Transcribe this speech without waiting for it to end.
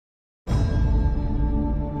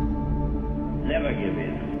never give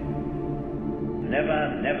in.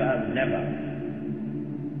 Never, never, never.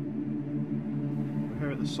 We're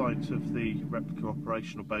here at the site of the replica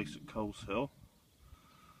operational base at Coleshill,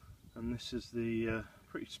 and this is the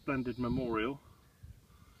pretty splendid memorial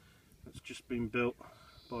that's just been built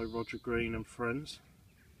by Roger Green and friends.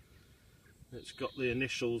 It's got the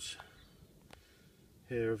initials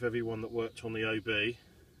here of everyone that worked on the OB.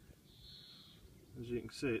 As you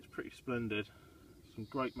can see, it's pretty splendid. Some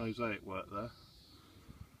great mosaic work there.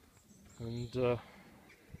 And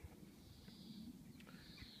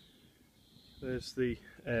there's the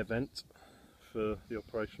air vent for the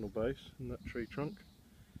operational base in that tree trunk.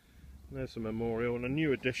 And there's a memorial, and a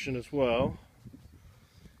new addition as well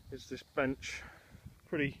is this bench,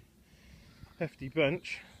 pretty hefty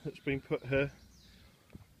bench that's been put here.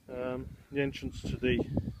 The entrance to the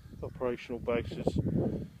operational base is,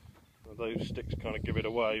 well, those sticks kind of give it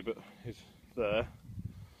away, but is there.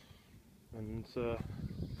 And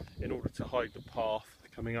in order to hide the path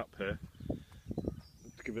coming up here,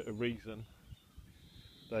 to give it a reason,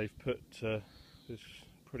 they've put this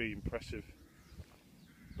pretty impressive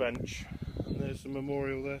bench, and there's the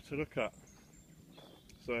memorial there to look at.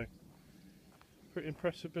 So, pretty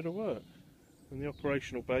impressive bit of work. And the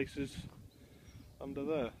operational base is under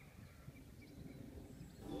there.